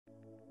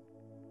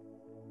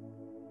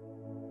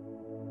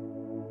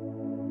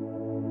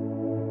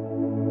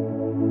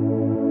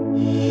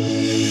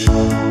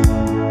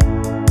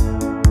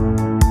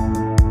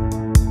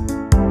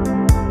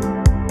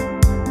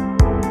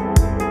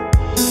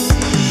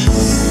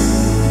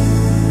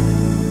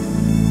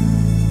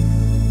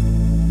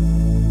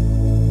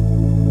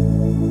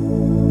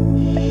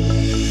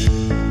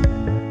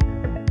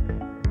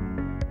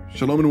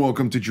Shalom and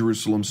welcome to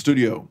Jerusalem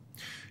Studio.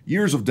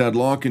 Years of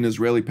deadlock in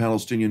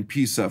Israeli-Palestinian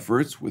peace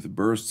efforts, with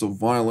bursts of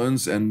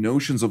violence and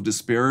notions of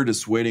despair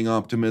dissuading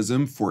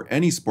optimism for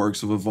any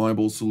sparks of a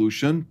viable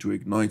solution to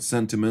ignite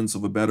sentiments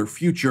of a better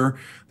future,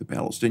 the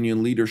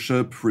Palestinian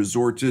leadership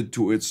resorted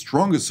to its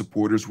strongest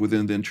supporters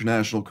within the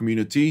international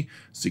community,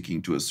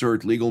 seeking to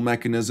assert legal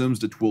mechanisms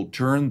that will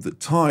turn the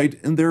tide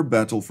in their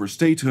battle for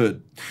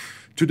statehood.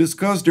 To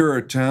discuss their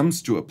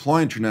attempts to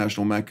apply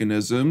international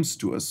mechanisms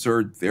to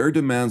assert their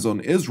demands on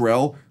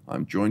Israel,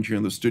 I'm joined here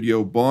in the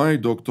studio by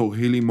Dr.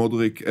 Hilly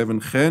Modrich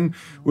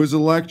who is a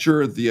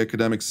lecturer at the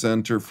Academic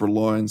Center for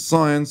Law and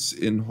Science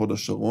in Hod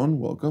HaSharon.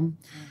 Welcome.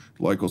 I'd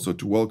like also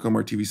to welcome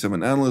our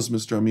TV7 analyst,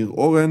 Mr. Amir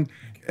Oren,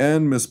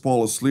 and Ms.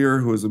 Paula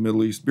Slier, who is a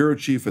Middle East bureau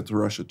chief at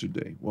Russia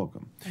Today.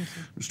 Welcome. Thank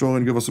you. Mr.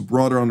 Oren, give us a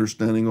broader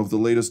understanding of the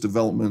latest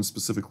developments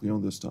specifically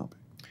on this topic.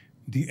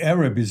 The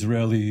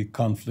Arab-Israeli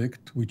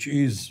conflict, which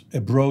is a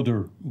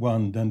broader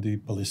one than the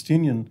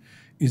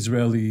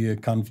Palestinian-Israeli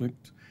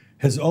conflict,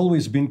 has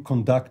always been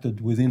conducted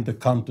within the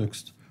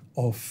context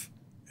of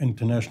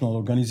international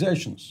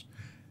organizations.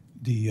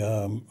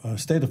 The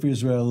State of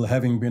Israel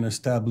having been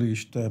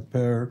established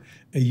per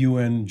a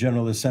UN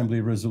General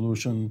Assembly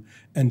resolution,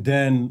 and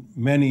then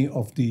many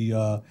of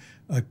the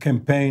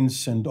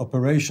campaigns and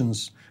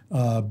operations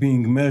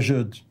being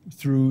measured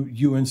through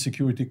UN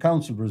Security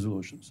Council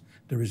resolutions.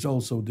 There is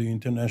also the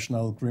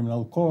International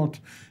Criminal Court,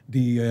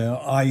 the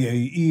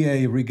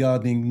IAEA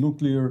regarding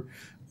nuclear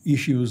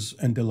issues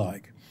and the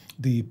like.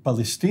 The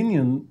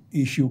Palestinian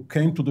issue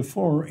came to the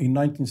fore in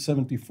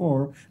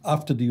 1974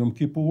 after the Yom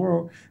Kippur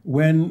War,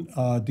 when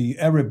the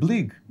Arab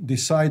League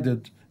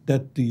decided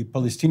that the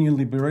Palestinian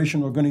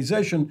Liberation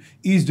Organization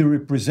is the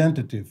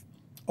representative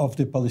of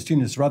the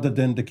Palestinians rather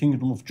than the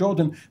Kingdom of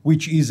Jordan,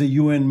 which is a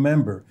UN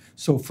member.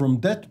 So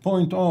from that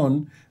point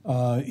on,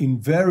 in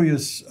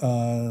various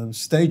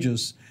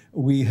stages,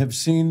 we have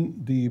seen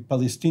the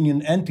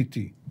Palestinian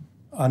entity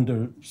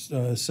under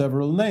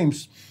several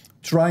names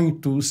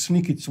trying to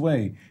sneak its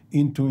way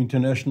into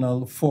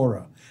international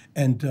fora.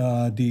 And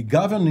the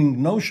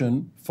governing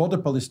notion for the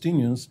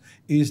Palestinians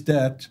is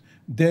that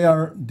they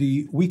are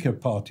the weaker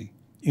party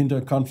in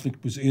their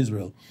conflict with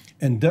Israel.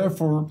 And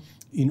therefore,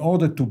 in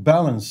order to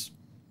balance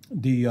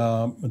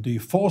the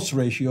force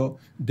ratio,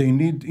 they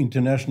need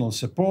international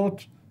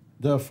support.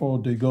 Therefore,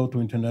 they go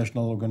to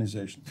international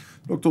organizations.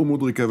 Dr.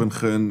 Modrich,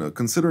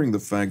 considering the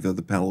fact that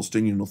the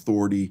Palestinian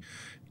Authority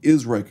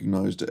is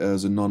recognized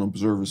as a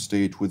non-observer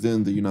state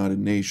within the United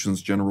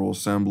Nations General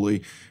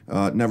Assembly,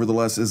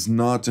 nevertheless is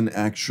not an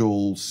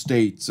actual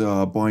state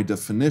by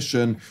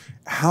definition,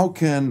 how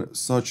can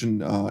such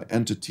an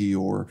entity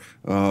or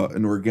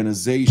an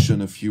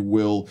organization, if you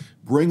will,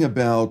 bring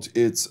about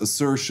its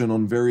assertion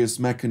on various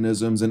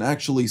mechanisms and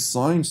actually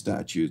sign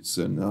statutes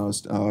and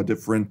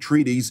different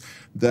treaties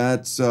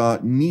that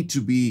need to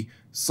be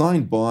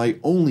signed by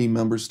only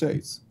member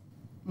states?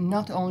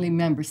 Not only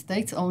member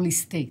states, only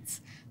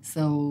states.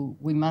 So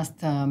we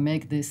must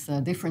make this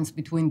difference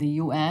between the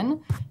UN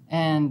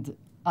and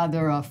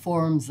other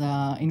forms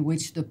in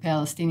which the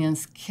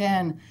Palestinians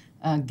can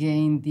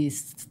gain the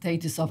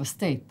status of a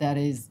state. That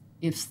is,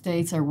 if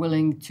states are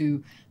willing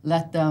to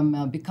let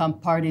them become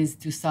parties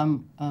to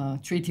some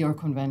treaty or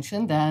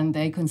convention, then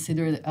they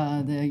consider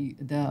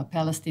the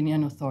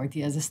Palestinian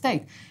Authority as a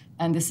state.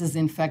 And this is,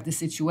 in fact, the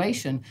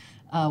situation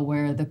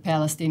where the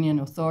Palestinian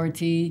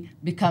Authority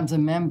becomes a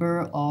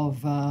member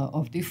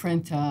of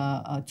different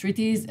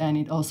treaties, and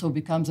it also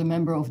becomes a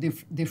member of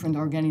different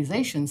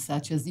organizations,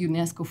 such as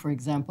UNESCO, for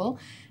example.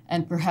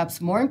 And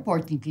perhaps more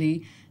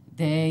importantly,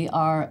 they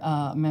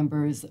are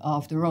members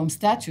of the Rome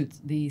Statute,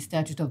 the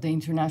Statute of the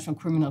International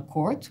Criminal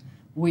Court,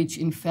 which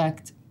in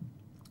fact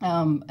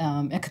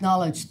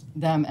acknowledged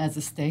them as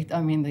a state,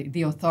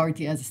 the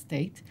authority as a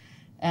state.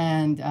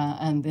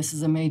 And this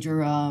is a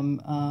major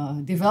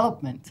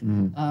development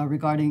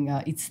regarding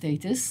its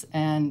status,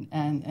 and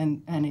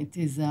it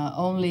is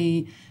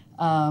only,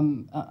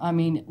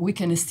 we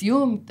can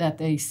assume that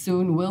they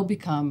soon will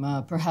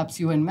become perhaps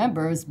UN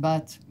members,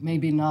 but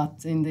maybe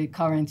not in the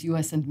current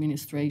U.S.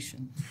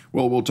 administration.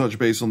 Well, we'll touch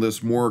base on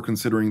this more,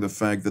 considering the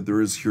fact that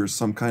there is here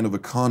some kind of a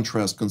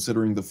contrast,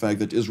 considering the fact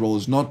that Israel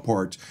is not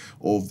part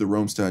of the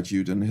Rome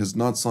Statute and has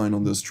not signed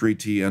on this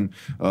treaty, and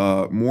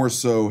more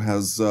so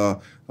has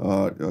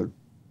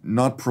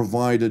not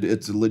provided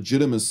its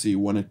legitimacy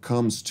when it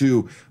comes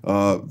to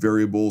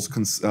variables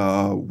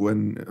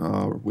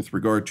with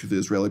regard to the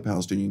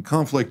Israeli-Palestinian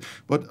conflict.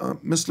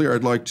 But Ms. Slier,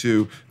 I'd like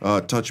to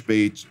touch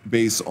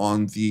base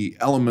on the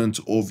element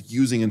of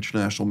using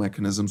international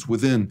mechanisms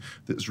within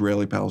the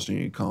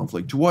Israeli-Palestinian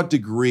conflict. To what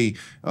degree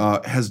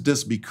has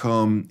this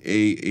become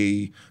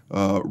a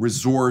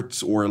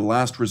resort or a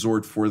last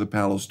resort for the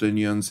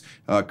Palestinians,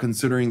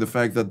 considering the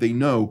fact that they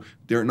know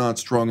they're not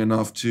strong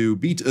enough to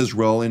beat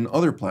Israel in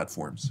other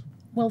platforms?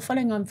 Well,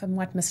 following on from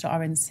what Mr.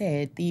 Oren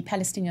said, the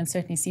Palestinians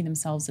certainly see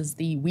themselves as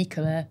the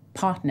weaker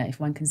partner, if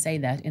one can say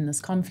that, in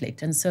this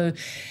conflict. And so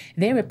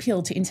their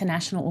appeal to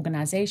international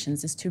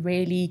organizations is to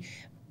really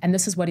and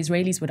this is what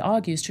Israelis would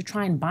argue, is to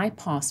try and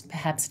bypass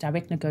perhaps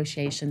direct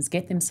negotiations,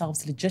 get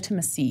themselves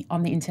legitimacy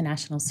on the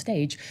international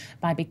stage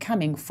by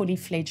becoming fully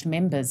fledged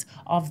members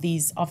of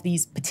these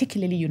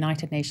particularly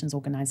United Nations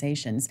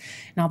organizations.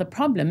 Now, the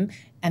problem,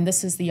 and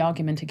this is the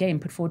argument again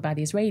put forward by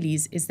the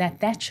Israelis, is that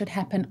that should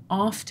happen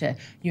after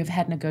you've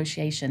had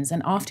negotiations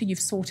and after you've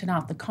sorted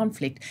out the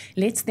conflict.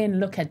 Let's then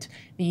look at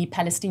the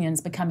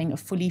Palestinians becoming a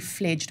fully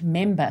fledged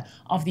member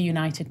of the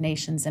United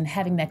Nations and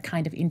having that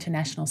kind of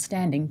international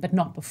standing, but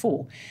not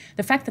before.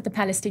 The fact that the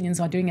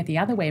Palestinians are doing it the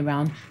other way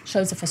around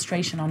shows a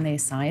frustration on their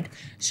side,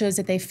 shows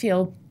that they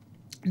feel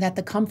that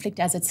the conflict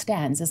as it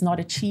stands is not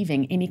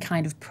achieving any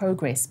kind of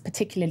progress,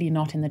 particularly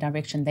not in the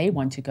direction they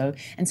want to go.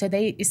 And so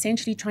they're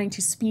essentially trying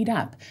to speed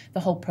up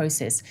the whole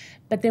process.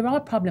 But there are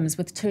problems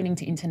with turning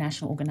to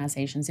international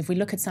organizations. If we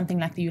look at something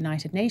like the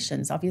United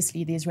Nations,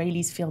 obviously the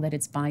Israelis feel that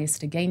it's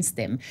biased against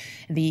them.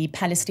 The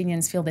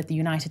Palestinians feel that the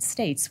United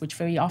States, which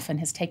very often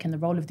has taken the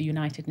role of the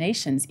United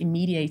Nations in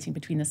mediating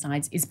between the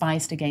sides, is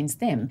biased against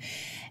them.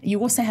 You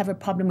also have a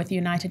problem with the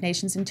United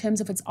Nations in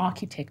terms of its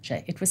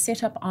architecture. It was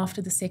set up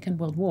after the Second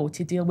World War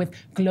to deal with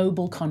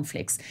global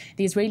conflicts.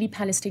 The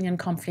Israeli-Palestinian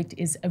conflict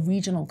is a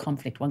regional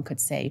conflict, one could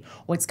say,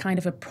 or it's kind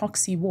of a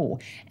proxy war.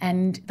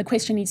 And the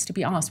question needs to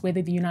be asked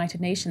whether the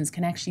United Nations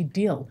can actually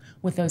deal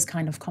with those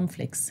kind of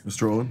conflicts.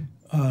 Mr.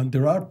 Oren?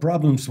 There are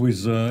problems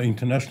with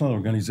international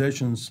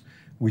organizations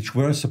which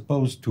were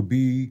supposed to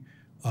be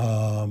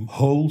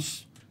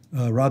wholes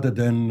rather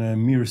than a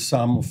mere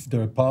sum of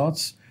their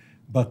parts,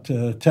 but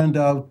turned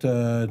out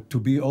to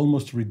be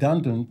almost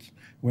redundant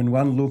when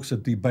one looks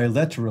at the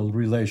bilateral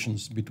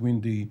relations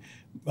between the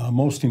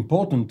most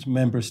important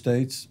member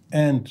states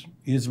and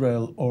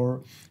Israel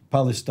or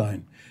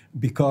Palestine.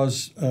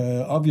 Because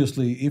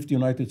obviously, if the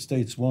United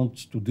States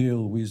wants to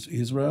deal with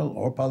Israel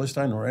or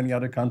Palestine or any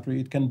other country,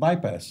 it can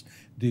bypass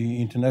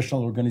the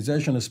international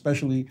organization,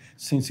 especially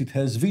since it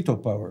has veto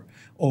power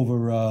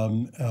over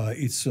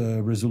its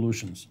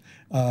resolutions.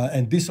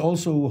 And this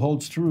also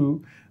holds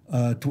true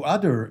to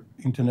other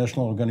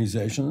international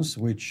organizations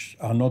which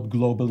are not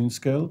global in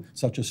scale,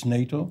 such as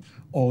NATO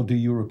or the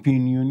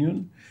European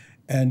Union.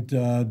 And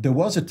there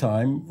was a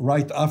time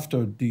right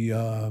after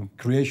the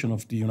creation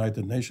of the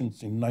United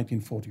Nations in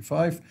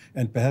 1945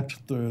 and perhaps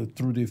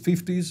through the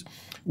 50s,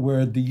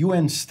 where the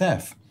UN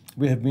staff,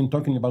 we have been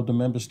talking about the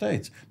member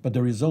states, but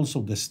there is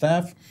also the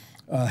staff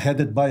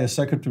headed by a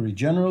Secretary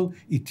General.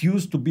 It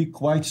used to be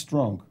quite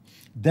strong.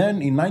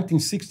 Then in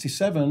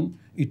 1967,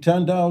 it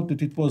turned out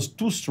that it was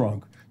too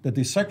strong, that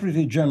the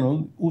Secretary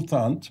General,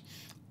 Uthant,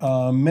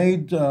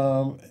 made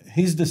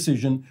his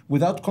decision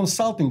without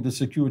consulting the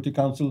Security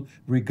Council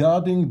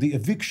regarding the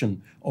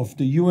eviction of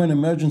the UN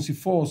emergency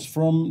force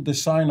from the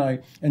Sinai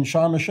and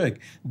Sharm el-Sheikh.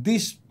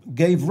 This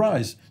gave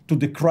rise to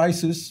the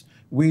crisis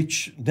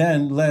which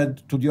then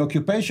led to the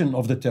occupation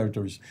of the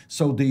territories.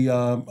 So the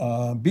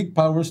big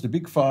powers, the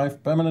big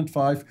five, permanent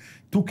five,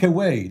 took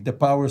away the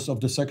powers of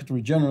the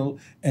Secretary General,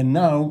 and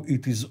now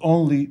it is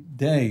only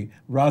they,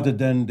 rather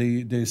than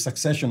the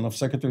succession of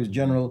Secretaries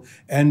General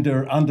and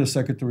their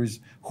undersecretaries,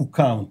 who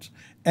count.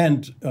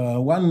 And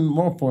one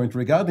more point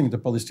regarding the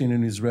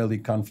Palestinian-Israeli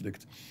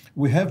conflict.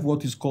 We have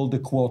what is called the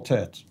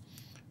Quartet,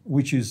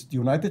 which is the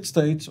United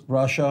States,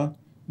 Russia,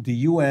 the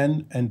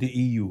UN, and the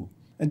EU.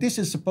 And this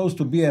is supposed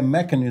to be a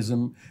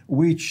mechanism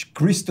which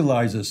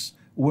crystallizes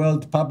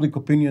world public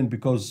opinion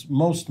because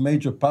most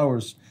major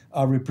powers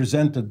are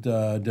represented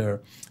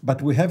there.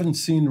 But we haven't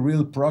seen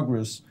real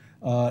progress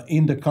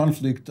in the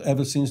conflict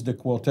ever since the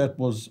Quartet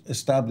was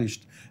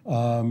established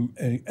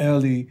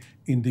early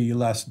in the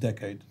last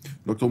decade.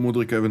 Dr.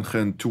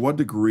 Modrich, to what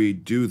degree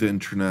do the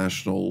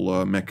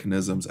international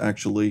mechanisms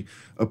actually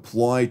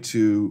apply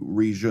to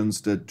regions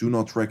that do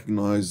not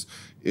recognize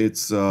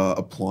its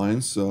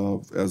appliance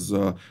as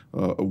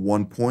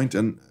one point?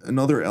 And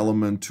another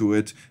element to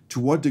it, to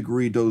what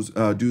degree do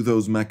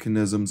those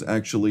mechanisms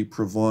actually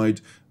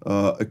provide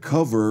a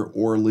cover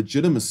or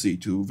legitimacy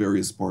to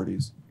various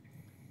parties?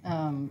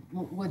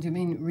 What do you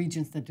mean,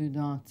 regions that do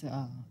not?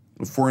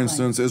 For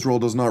instance, Israel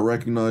does not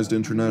recognize the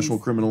International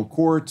Criminal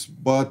Court,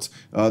 but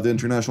the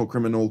International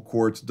Criminal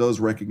Court does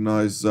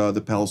recognize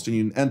the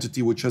Palestinian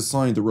entity which has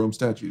signed the Rome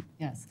Statute.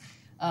 Yes.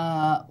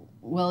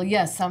 Well,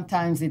 yes,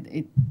 sometimes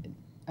the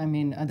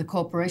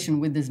cooperation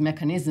with these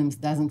mechanisms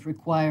doesn't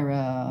require,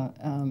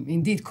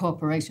 indeed,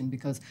 cooperation,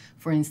 because,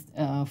 for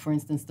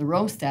instance, the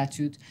Rome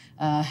Statute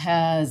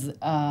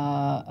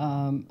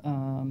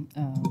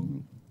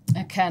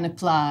can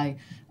apply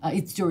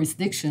its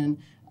jurisdiction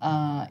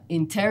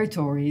in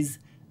territories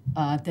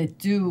that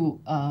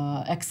do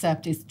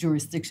accept its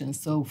jurisdiction.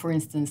 So, for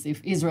instance,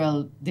 if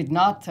Israel did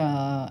not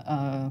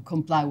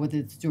comply with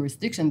its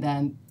jurisdiction,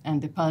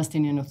 and the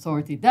Palestinian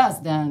Authority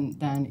does,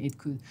 then it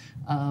could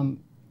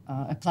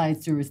apply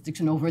its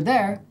jurisdiction over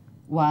there,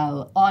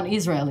 while on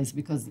Israelis,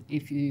 because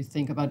if you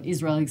think about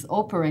Israelis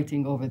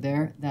operating over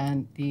there,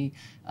 then the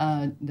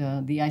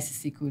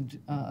ICC could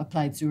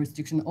apply its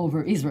jurisdiction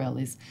over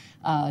Israelis.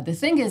 The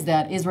thing is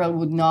that Israel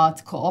would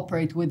not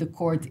cooperate with the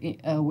court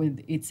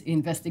with its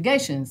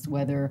investigations,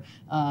 whether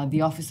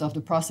the office of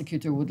the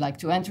prosecutor would like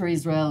to enter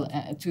Israel,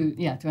 to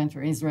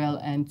enter Israel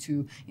and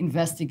to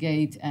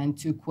investigate and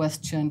to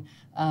question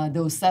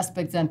those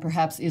suspects, and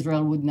perhaps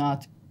Israel would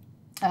not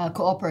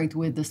cooperate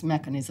with this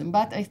mechanism.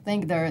 But I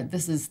think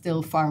this is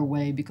still far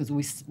away, because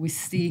we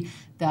see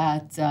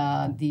that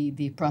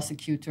the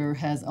prosecutor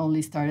has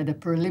only started a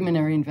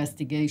preliminary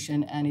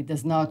investigation, and it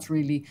does not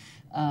really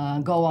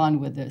go on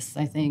with this.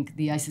 I think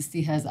the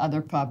ICC has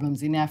other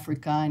problems in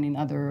Africa and in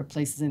other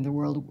places in the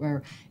world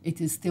where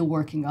it is still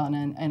working on,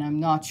 and I'm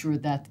not sure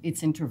that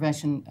its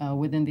intervention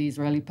within the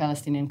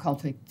Israeli-Palestinian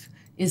conflict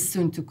is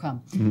soon to come.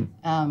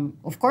 Mm-hmm.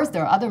 Of course,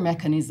 there are other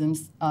mechanisms,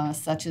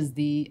 such as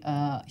the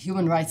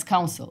Human Rights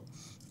Council,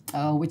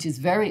 which is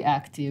very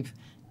active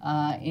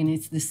in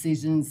its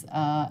decisions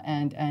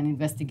and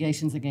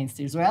investigations against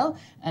Israel.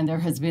 And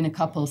there has been a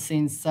couple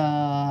since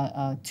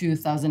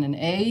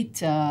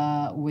 2008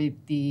 with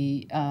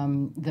the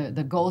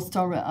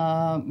Goldstone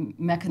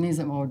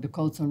mechanism, or the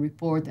Goldstone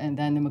report, and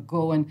then the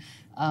McGowan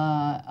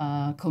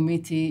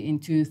committee in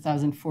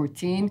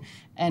 2014.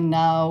 And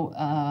now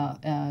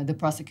the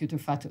prosecutor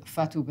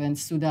Fatou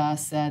Bensouda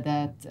said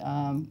that,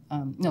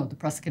 no, the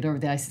prosecutor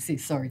of the ICC,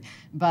 sorry.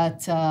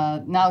 But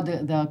now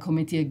the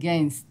committee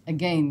again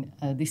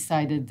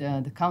decided,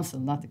 the council,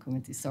 not the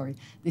committee, sorry,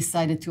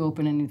 decided to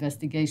open an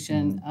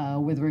investigation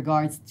with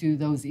regards to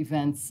those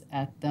events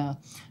at the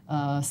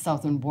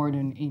southern border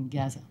in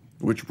Gaza.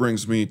 Which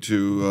brings me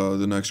to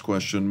the next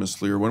question, Ms.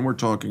 Slier. When we're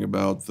talking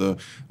about the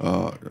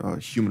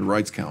Human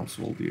Rights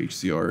Council, the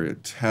HCR,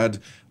 it had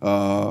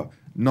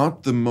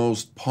not the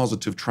most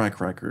positive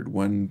track record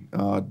when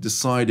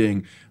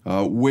deciding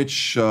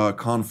which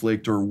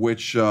conflict or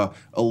which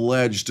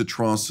alleged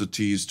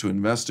atrocities to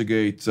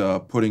investigate,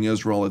 putting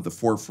Israel at the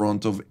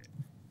forefront of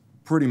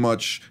pretty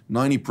much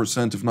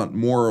 90%, if not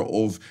more,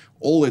 of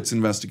all its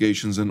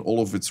investigations and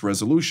all of its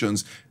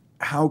resolutions.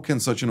 How can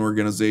such an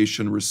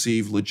organization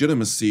receive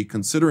legitimacy,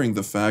 considering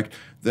the fact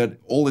that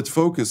all it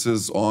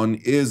focuses on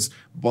is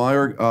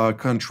by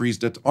countries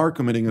that are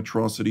committing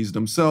atrocities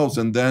themselves,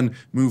 and then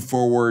move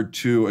forward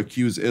to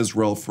accuse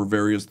Israel for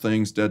various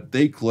things that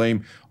they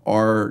claim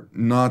are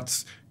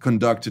not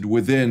conducted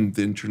within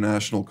the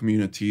international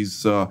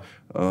community's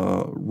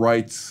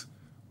rights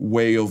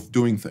way of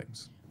doing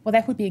things? Well,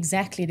 that would be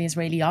exactly the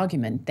Israeli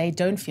argument. They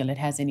don't feel it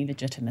has any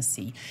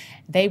legitimacy.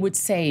 They would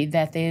say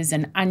that there's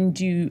an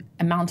undue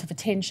amount of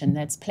attention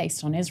that's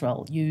placed on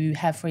Israel. You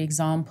have, for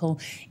example,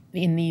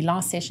 in the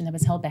last session that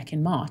was held back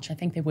in March, I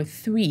think there were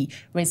 3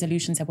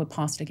 resolutions that were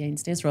passed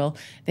against Israel.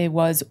 There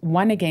was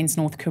 1 against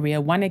North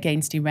Korea, 1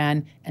 against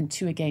Iran, and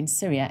 2 against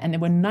Syria. And there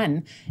were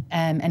none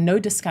and no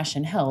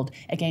discussion held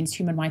against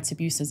human rights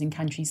abuses in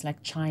countries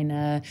like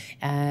China,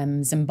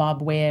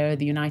 Zimbabwe,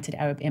 the United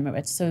Arab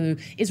Emirates. So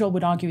Israel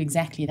would argue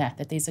exactly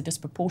that there's a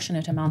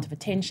disproportionate amount of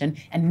attention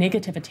and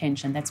negative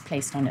attention that's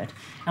placed on it.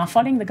 Now,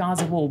 following the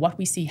Gaza war, what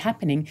we see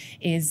happening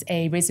is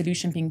a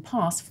resolution being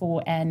passed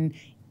for an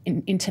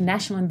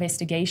international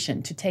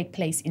investigation to take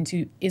place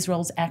into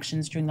Israel's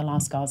actions during the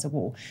last Gaza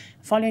war.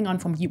 Following on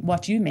from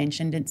what you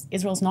mentioned,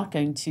 Israel's not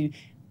going to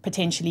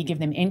potentially give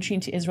them entry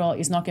into Israel,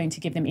 is not going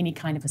to give them any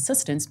kind of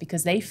assistance,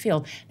 because they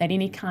feel that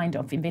any kind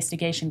of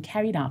investigation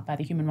carried out by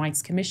the Human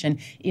Rights Commission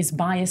is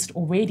biased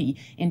already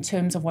in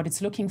terms of what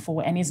it's looking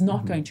for, and is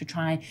not going to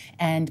try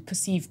and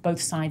perceive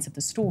both sides of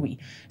the story.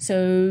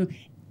 So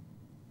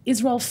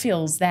Israel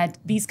feels that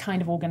these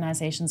kind of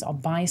organizations are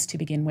biased to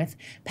begin with.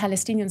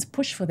 Palestinians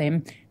push for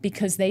them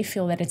because they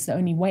feel that it's the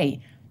only way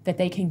that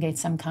they can get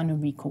some kind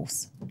of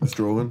recourse.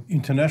 Mr. Oren?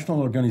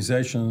 International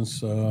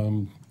organizations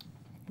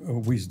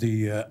with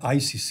the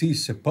ICC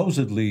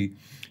supposedly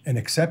an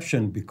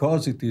exception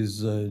because it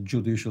is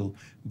judicial,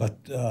 but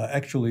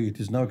actually it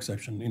is no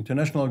exception.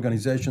 International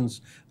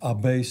organizations are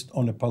based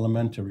on a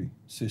parliamentary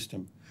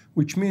system,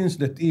 which means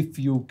that if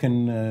you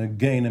can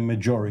gain a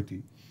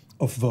majority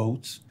of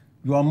votes,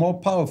 you are more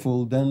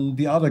powerful than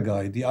the other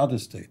guy, the other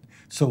state.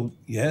 So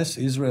yes,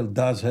 Israel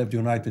does have the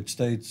United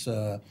States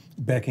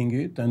backing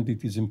it, and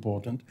it is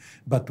important.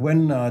 But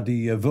when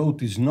the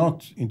vote is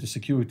not in the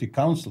Security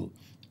Council,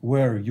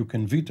 where you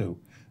can veto,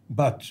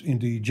 but in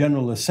the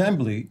General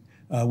Assembly,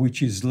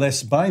 which is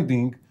less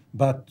binding,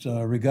 but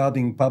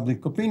regarding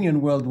public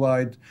opinion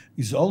worldwide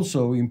is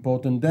also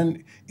important,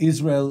 then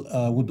Israel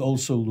would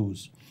also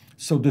lose.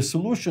 So the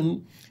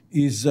solution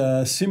is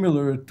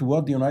similar to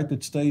what the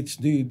United States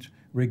did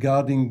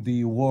regarding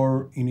the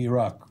war in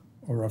Iraq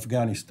or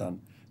Afghanistan,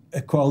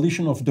 a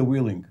coalition of the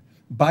willing,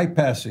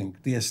 bypassing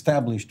the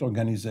established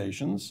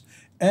organizations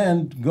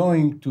and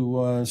going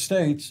to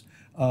states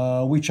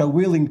which are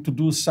willing to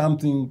do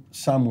something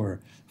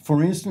somewhere.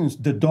 For instance,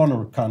 the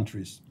donor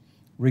countries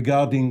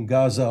regarding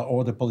Gaza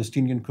or the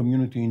Palestinian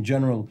community in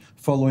general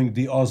following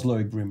the Oslo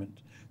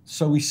Agreement.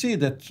 So we see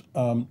that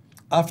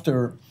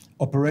after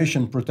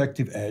Operation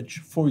Protective Edge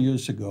 4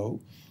 years ago,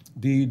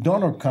 the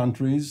donor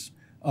countries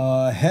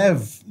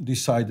have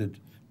decided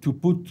to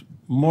put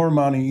more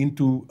money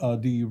into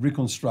the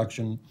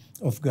reconstruction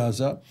of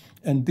Gaza,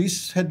 and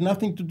this had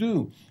nothing to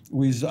do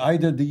with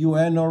either the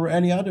UN or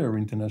any other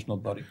international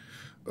body.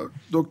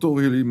 Dr.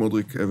 Hilly,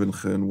 Modrich,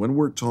 Evenchen, when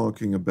we're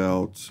talking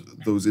about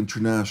those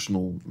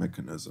international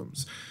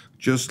mechanisms,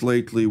 just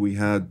lately we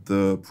had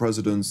the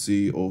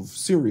presidency of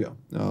Syria,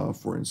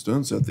 for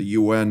instance, at the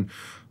UN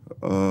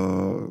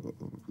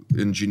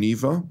in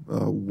Geneva,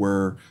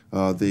 where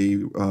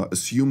they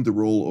assumed the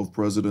role of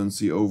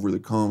presidency over the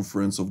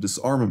Conference of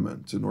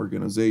Disarmament, an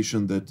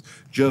organization that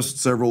just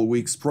several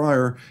weeks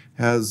prior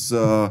has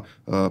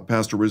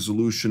passed a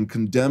resolution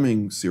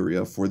condemning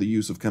Syria for the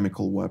use of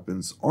chemical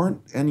weapons.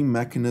 Aren't any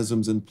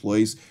mechanisms in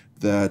place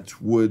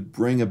that would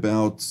bring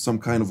about some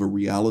kind of a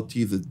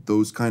reality that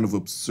those kind of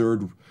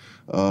absurd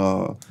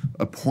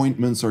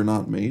appointments are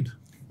not made?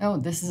 No,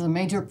 this is a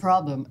major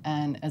problem,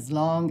 and as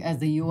long as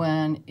the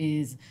UN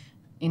is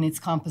in its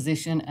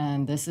composition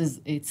and this is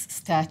its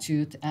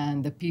statute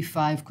and the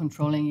P5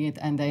 controlling it,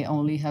 and they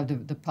only have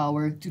the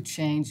power to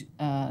change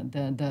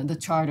the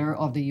charter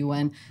of the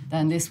UN,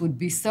 then this would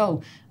be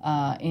so.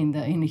 In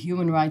the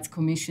Human Rights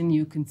Commission,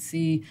 you can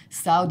see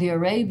Saudi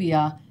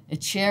Arabia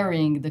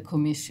chairing the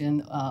Commission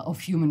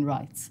of Human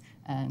Rights.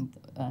 And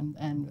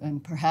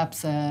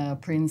perhaps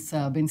Prince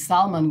bin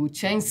Salman would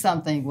change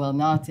something. Well,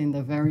 not in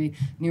the very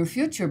near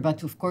future,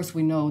 but of course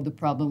we know the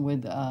problem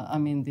with the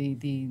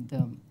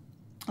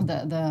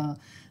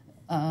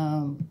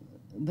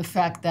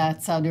fact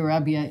that Saudi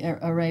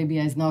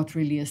Arabia is not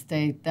really a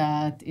state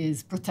that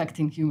is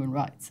protecting human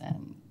rights.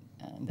 And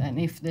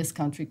if this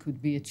country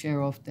could be a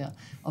chair of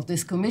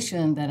this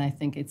commission, then I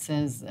think it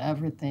says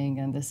everything.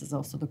 And this is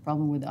also the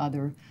problem with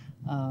other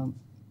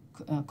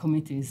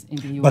committees in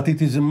the UN. But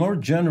it is a more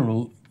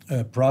general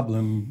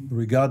problem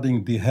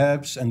regarding the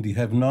haves and the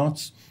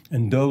have-nots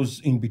and those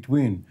in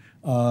between.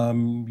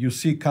 You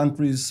see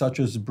countries such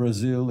as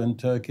Brazil and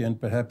Turkey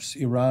and perhaps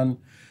Iran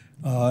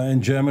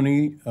and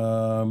Germany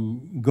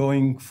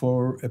going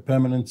for a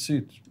permanent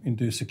seat in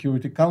the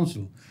Security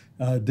Council.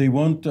 They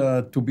want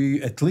to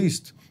be at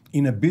least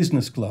in a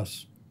business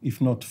class, if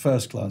not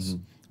first class,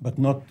 but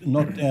not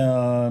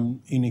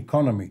in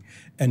economy.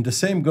 And the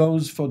same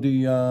goes for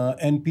the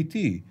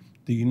NPT,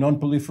 the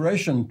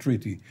Non-Proliferation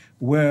Treaty,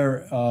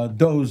 where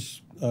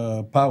those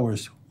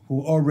powers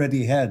who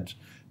already had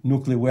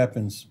nuclear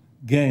weapons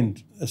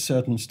gained a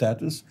certain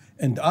status,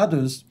 and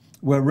others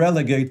were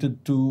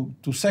relegated to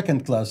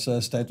second-class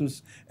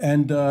status,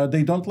 and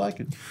they don't like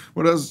it.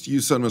 Well, as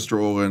you said,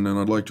 Mr. Oren, and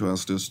I'd like to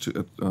ask this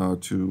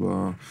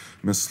to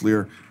Ms.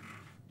 Slier,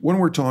 when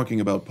we're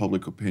talking about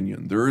public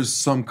opinion, there is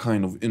some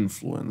kind of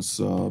influence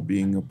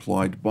being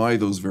applied by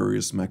those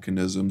various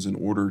mechanisms in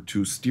order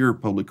to steer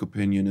public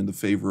opinion in the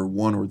favor of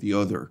one or the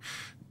other.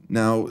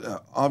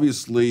 Now,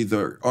 obviously,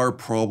 there are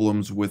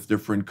problems with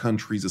different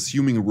countries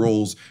assuming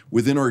roles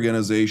within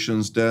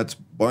organizations that,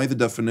 by the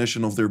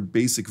definition of their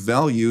basic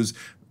values,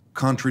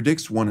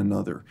 contradicts one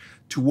another.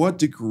 To what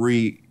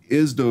degree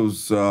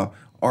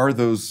are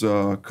those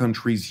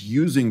countries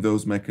using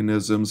those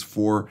mechanisms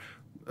for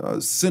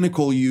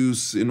cynical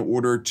use in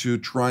order to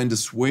try and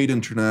dissuade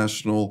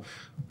international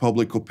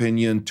public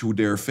opinion to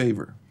their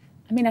favor?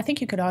 I mean, I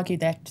think you could argue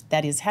that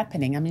that is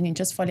happening. I mean,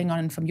 just following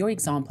on from your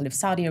example, if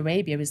Saudi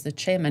Arabia is the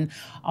chairman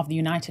of the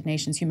United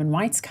Nations Human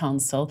Rights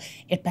Council,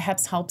 it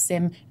perhaps helps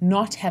them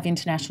not have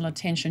international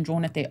attention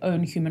drawn at their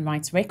own human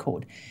rights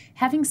record.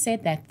 Having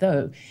said that,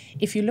 though,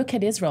 if you look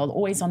at Israel,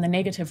 always on the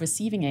negative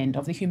receiving end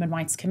of the Human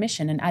Rights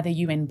Commission and other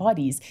UN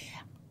bodies,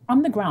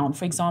 on the ground,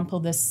 for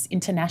example, this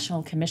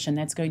international commission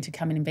that's going to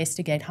come and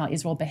investigate how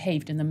Israel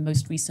behaved in the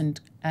most recent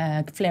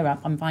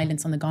flare-up on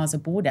violence on the Gaza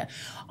border.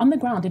 On the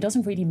ground, it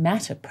doesn't really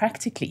matter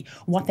practically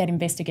what that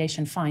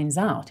investigation finds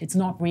out. It's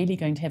not really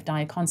going to have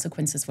dire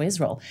consequences for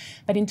Israel.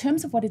 But in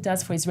terms of what it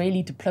does for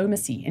Israeli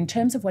diplomacy, in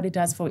terms of what it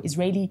does for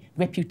Israeli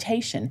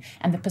reputation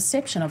and the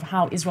perception of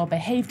how Israel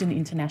behaved in the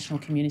international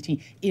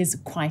community is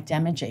quite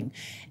damaging.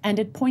 And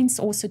it points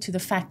also to the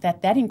fact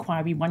that that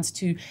inquiry wants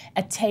to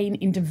attain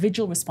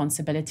individual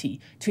responsibility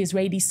to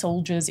Israeli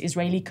soldiers,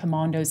 Israeli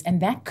commandos,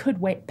 and that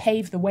could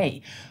pave the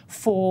way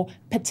for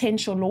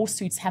potential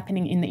lawsuits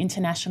happening in the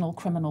International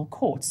Criminal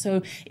Court.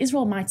 So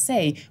Israel might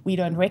say, we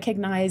don't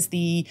recognize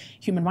the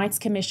Human Rights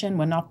Commission,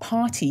 we're not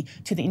party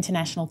to the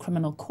International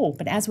Criminal Court.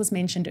 But as was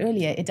mentioned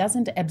earlier, it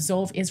doesn't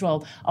absolve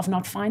Israel of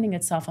not finding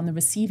itself on the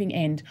receiving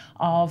end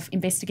of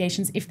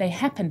investigations if they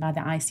happen by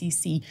the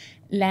ICC,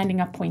 landing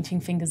up pointing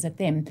fingers at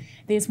them.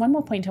 There's one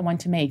more point I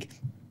want to make.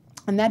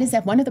 And that is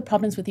that one of the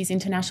problems with these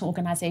international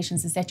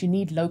organizations is that you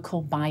need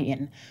local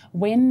buy-in.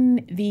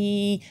 When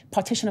the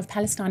partition of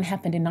Palestine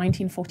happened in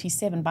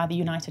 1947 by the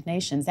United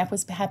Nations, that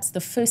was perhaps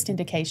the first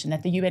indication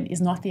that the UN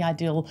is not the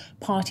ideal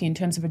party in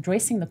terms of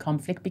addressing the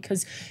conflict,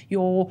 because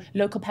your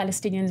local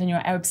Palestinians and your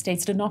Arab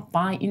states did not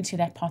buy into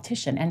that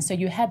partition. And so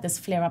you had this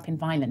flare-up in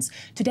violence.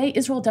 Today,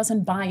 Israel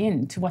doesn't buy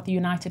into what the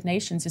United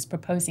Nations is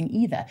proposing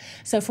either.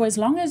 So for as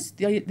long as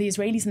the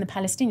Israelis and the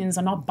Palestinians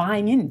are not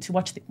buying into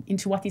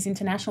what these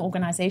international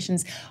organizations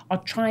organizations are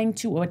trying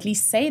to, or at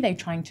least say they're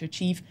trying to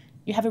achieve,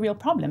 you have a real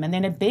problem. And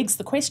then it begs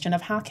the question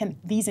of how can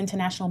these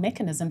international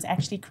mechanisms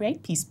actually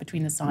create peace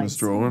between the sides?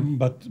 Mr. Oren?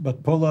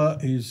 But Paula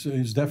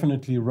is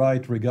definitely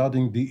right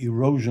regarding the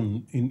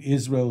erosion in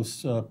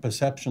Israel's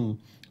perception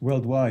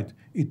worldwide.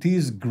 It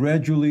is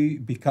gradually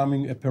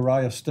becoming a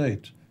pariah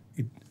state,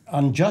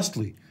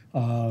 unjustly.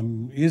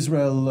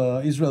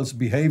 Israel's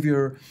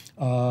behavior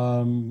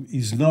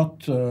is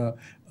not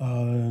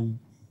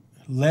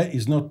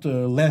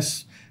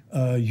less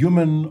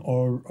human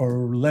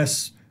or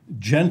less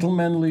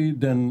gentlemanly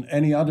than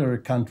any other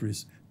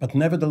countries. But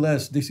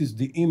nevertheless, this is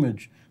the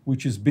image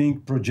which is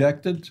being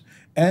projected,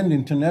 and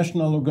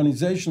international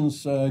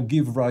organizations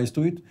give rise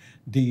to it.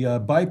 The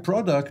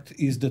byproduct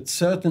is that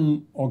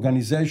certain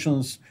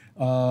organizations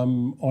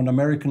on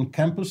American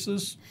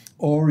campuses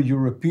or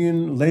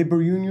European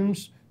labor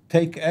unions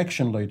take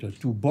action later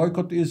to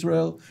boycott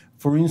Israel.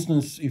 For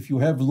instance, if you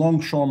have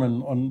longshoremen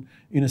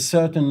in a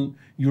certain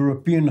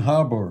European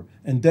harbor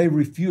and they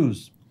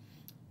refuse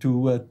to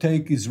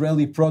take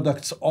Israeli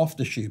products off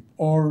the ship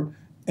or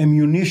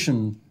ammunition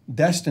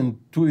destined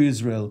to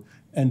Israel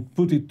and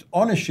put it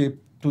on a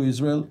ship to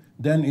Israel,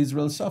 then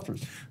Israel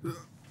suffers.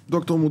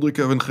 Dr. Modrich,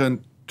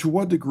 to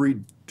what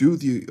degree do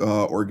the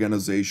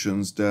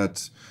organizations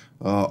that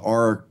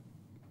are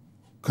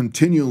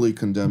continually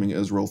condemning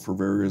Israel for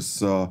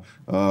various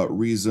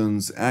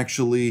reasons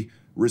actually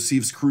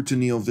receive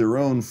scrutiny of their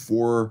own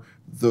for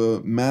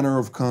the manner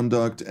of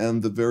conduct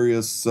and the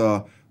various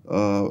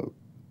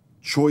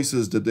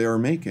choices that they are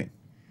making?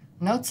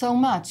 Not so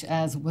much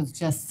as was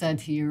just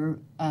said here.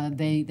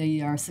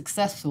 They are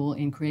successful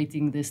in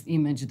creating this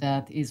image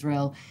that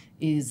Israel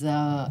does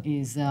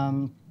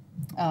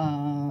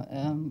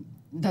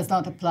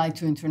not apply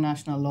to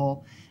international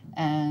law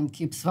and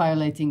keeps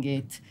violating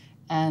it.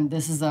 And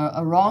this is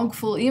a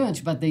wrongful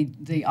image, but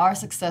they are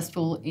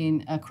successful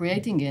in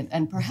creating it.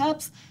 And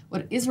perhaps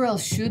what Israel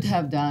should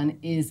have done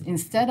is,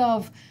 instead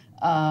of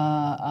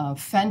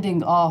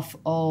fending off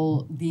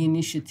all the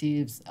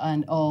initiatives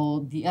and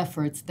all the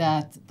efforts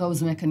that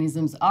those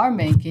mechanisms are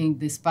making,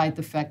 despite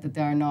the fact that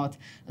they are not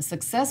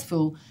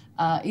successful,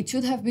 it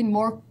should have been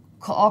more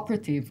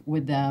cooperative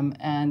with them,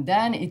 and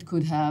then it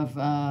could have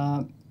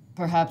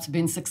perhaps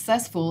been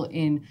successful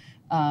in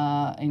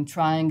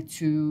trying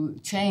to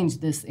change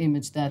this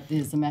image that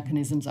these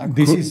mechanisms are.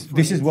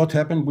 This is what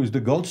happened with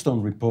the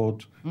Goldstone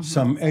report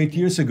some 8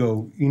 years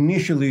ago.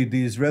 Initially,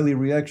 the Israeli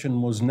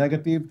reaction was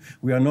negative.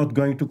 We are not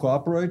going to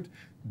cooperate.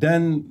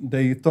 Then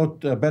they thought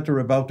better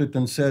about it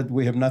and said,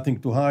 we have nothing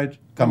to hide,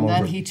 come over.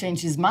 And then he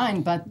changed his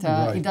mind, but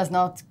it does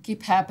not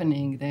keep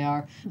happening.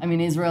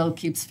 Israel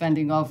keeps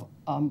fending off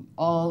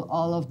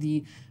all of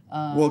the...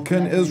 Well,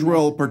 can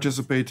Israel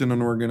participate in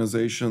an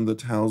organization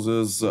that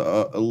houses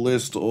a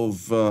list of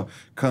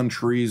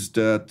countries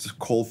that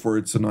call for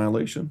its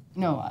annihilation?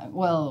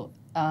 No,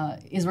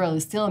 Israel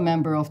is still a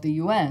member of the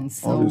UN,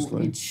 so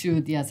obviously. It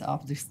should, yes,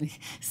 obviously.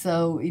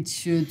 So it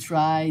should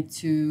try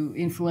to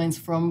influence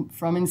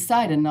from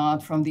inside and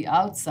not from the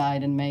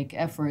outside, and make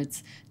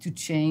efforts to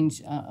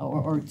change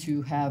or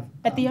to have...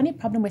 But the only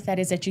problem with that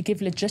is that you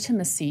give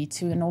legitimacy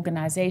to an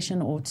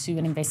organization or to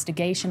an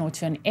investigation or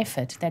to an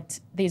effort that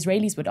the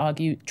Israelis would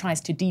argue tries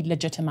to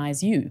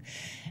delegitimize you.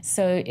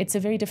 So it's a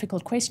very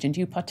difficult question. Do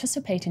you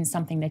participate in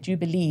something that you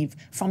believe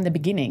from the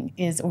beginning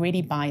is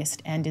already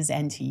biased and is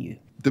anti-you?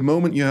 The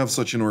moment you have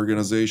such an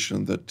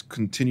organization that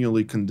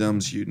continually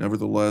condemns you,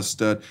 nevertheless,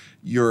 that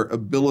your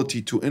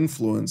ability to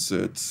influence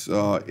it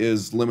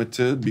is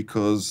limited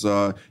because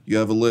you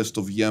have a list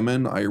of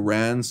Yemen,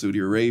 Iran, Saudi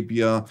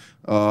Arabia,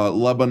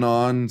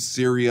 Lebanon,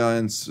 Syria,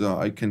 and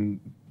I can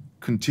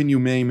continue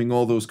naming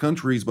all those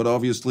countries, but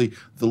obviously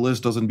the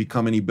list doesn't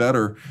become any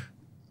better.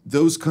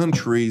 Those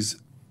countries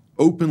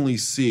openly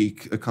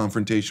seek a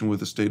confrontation with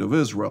the state of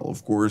Israel,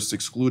 of course,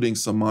 excluding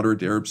some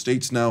moderate Arab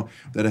states now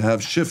that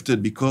have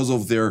shifted because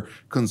of their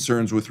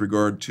concerns with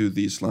regard to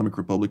the Islamic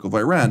Republic of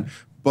Iran.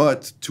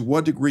 But to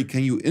what degree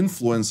can you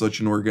influence such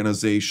an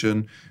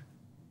organization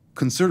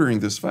considering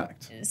this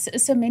fact?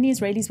 So many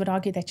Israelis would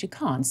argue that you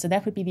can't. So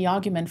that would be the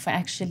argument for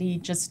actually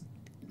just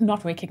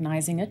not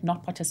recognizing it,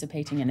 not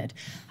participating in it.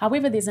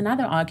 However, there's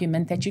another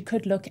argument that you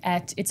could look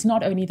at. It's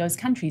not only those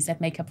countries that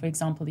make up, for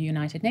example, the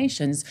United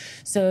Nations.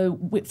 So,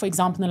 for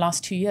example, in the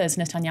last 2 years,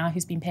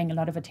 Netanyahu's been paying a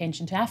lot of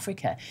attention to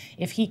Africa.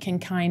 If he can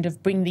kind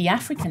of bring the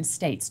African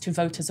states to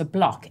vote as a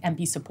bloc and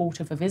be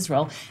supportive of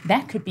Israel,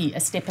 that could be a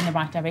step in the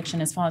right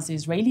direction as far as the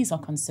Israelis are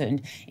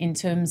concerned, in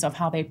terms of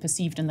how they're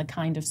perceived and the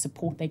kind of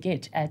support they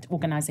get at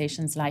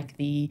organizations like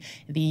the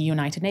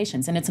United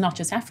Nations. And it's not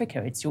just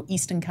Africa, it's your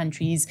Eastern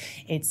countries,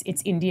 it's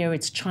India,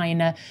 it's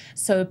China.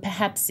 So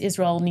perhaps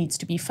Israel needs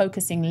to be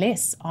focusing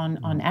less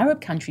on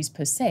Arab countries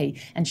per se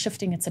and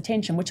shifting its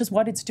attention, which is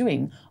what it's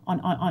doing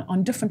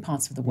on different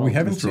parts of the world. We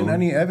haven't seen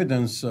any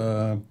evidence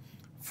for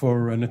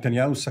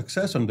Netanyahu's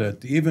success on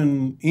that.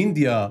 Even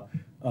India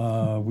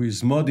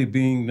with Modi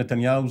being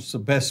Netanyahu's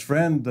best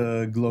friend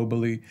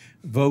globally,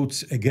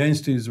 votes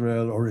against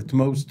Israel or at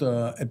most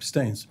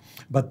abstains.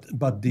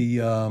 But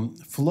the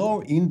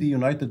flaw in the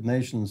United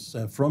Nations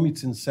from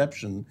its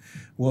inception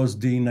was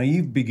the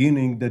naive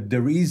beginning that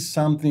there is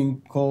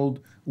something called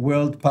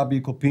world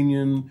public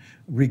opinion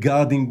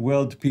regarding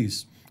world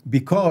peace,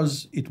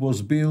 because it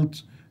was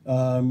built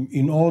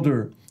in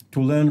order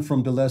to learn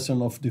from the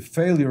lesson of the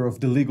failure of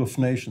the League of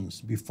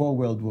Nations before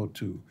World War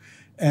II,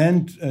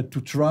 and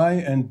to try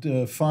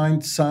and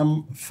find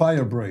some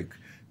firebreak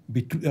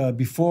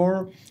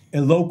before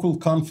a local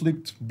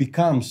conflict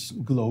becomes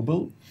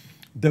global.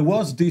 There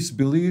was this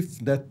belief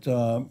that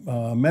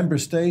member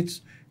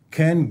states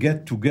can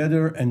get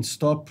together and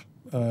stop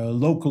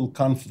local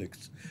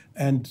conflicts.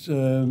 And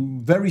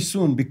very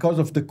soon, because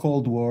of the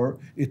Cold War,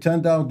 it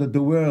turned out that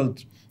the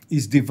world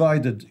is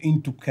divided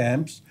into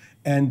camps,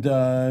 and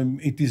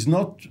it is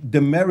not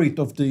the merit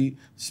of the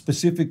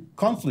specific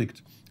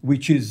conflict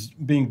which is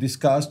being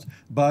discussed,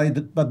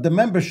 but the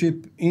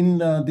membership in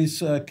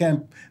this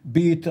camp,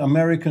 be it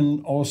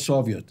American or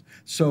Soviet.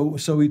 So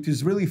it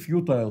is really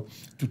futile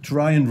to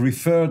try and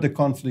refer the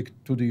conflict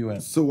to the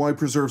UN. So why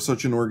preserve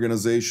such an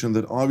organization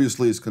that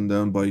obviously is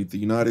condemned by the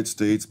United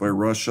States, by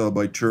Russia,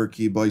 by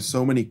Turkey, by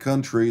so many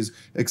countries,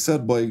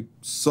 except by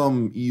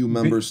some EU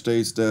member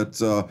states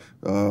that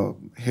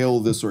hail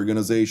this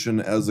organization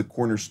as a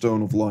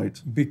cornerstone of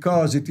light?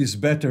 Because it is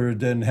better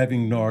than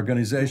having no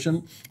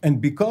organization,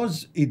 and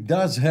because it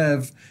does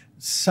have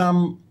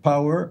some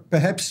power,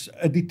 perhaps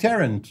a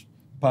deterrent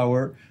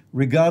power,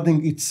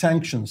 regarding its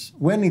sanctions.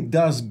 When it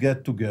does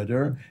get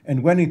together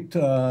and when it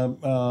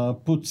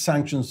puts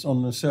sanctions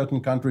on a certain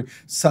country,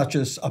 such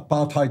as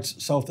apartheid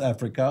South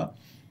Africa,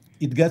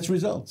 it gets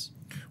results.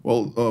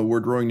 Well, we're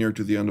drawing near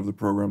to the end of the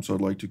program, so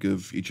I'd like to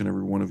give each and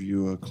every one of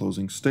you a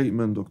closing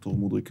statement. Dr.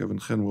 Modrich,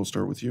 we'll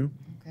start with you.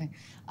 Okay.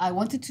 I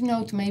wanted to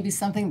note maybe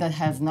something that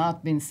has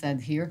not been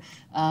said here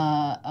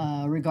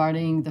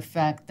regarding the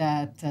fact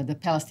that the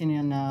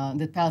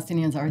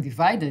Palestinians are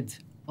divided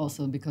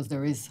also because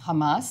there is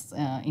Hamas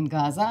in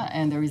Gaza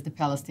and there is the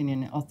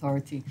Palestinian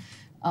Authority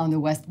on the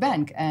West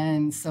Bank.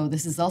 And so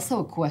this is also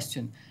a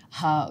question.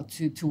 How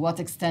to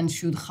what extent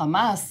should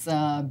Hamas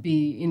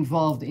be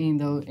involved in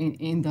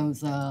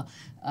those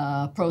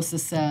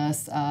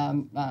processes?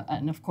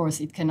 And of course,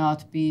 it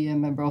cannot be a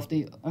member of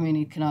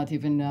it cannot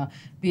even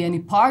be any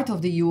part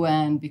of the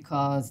UN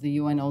because the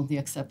UN only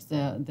accepts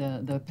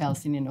the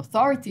Palestinian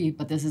Authority.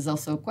 But this is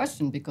also a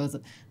question because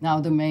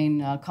now the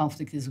main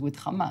conflict is with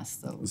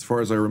Hamas. So, as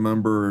far as I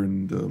remember,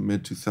 in the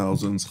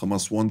mid-2000s,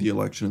 Hamas won the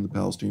election in the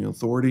Palestinian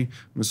Authority.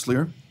 Ms.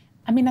 Slier?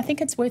 I think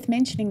it's worth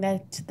mentioning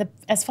that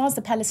as far as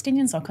the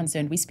Palestinians are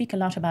concerned, we speak a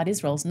lot about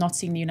Israel's not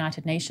seeing the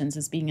United Nations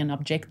as being an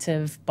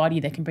objective body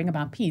that can bring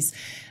about peace.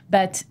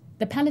 But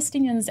the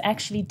Palestinians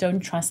actually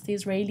don't trust the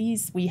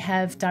Israelis. We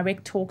have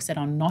direct talks that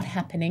are not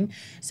happening.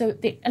 So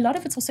a lot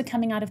of it's also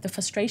coming out of the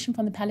frustration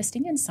from the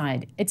Palestinian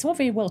side. It's all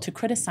very well to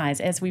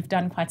criticize, as we've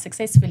done quite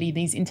successfully,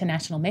 these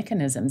international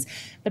mechanisms.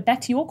 But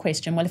back to your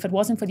question, well, if it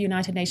wasn't for the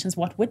United Nations,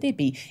 what would there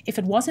be? If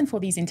it wasn't for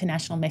these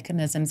international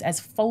mechanisms, as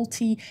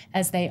faulty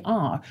as they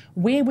are,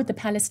 where would the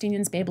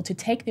Palestinians be able to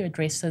take their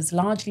addresses,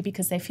 largely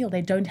because they feel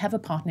they don't have a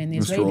partner in the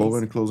Israelis? Mr.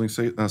 Oren, closing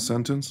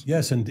sentence?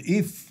 Yes, and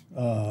if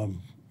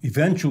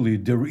eventually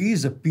there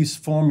is a peace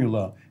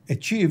formula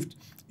achieved,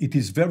 it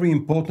is very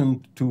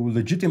important to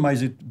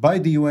legitimize it by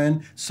the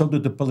UN so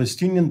that the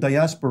Palestinian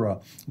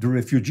diaspora, the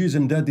refugees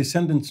and their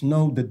descendants,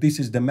 know that this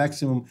is the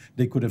maximum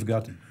they could have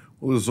gotten.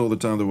 Well, this is all the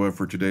time that we have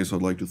for today, so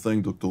I'd like to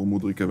thank Dr.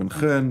 Modrich,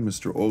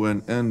 Mr.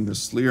 Oren, and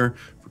Ms. Slier.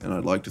 And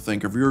I'd like to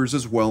thank our viewers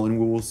as well, and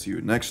we will see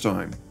you next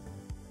time.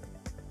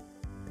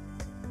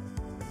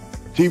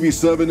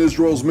 TV7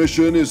 Israel's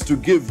mission is to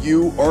give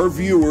you, our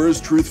viewers,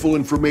 truthful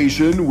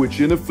information, which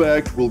in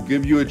effect will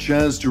give you a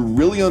chance to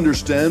really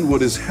understand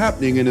what is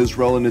happening in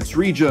Israel and its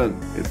region.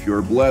 If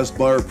you're blessed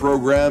by our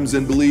programs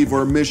and believe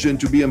our mission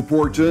to be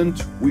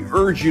important, we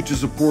urge you to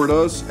support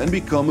us and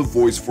become a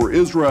voice for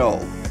Israel.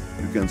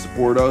 You can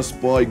support us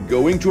by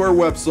going to our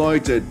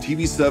website at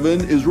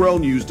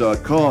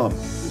tv7israelnews.com.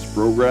 This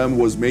program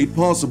was made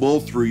possible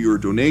through your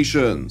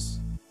donations.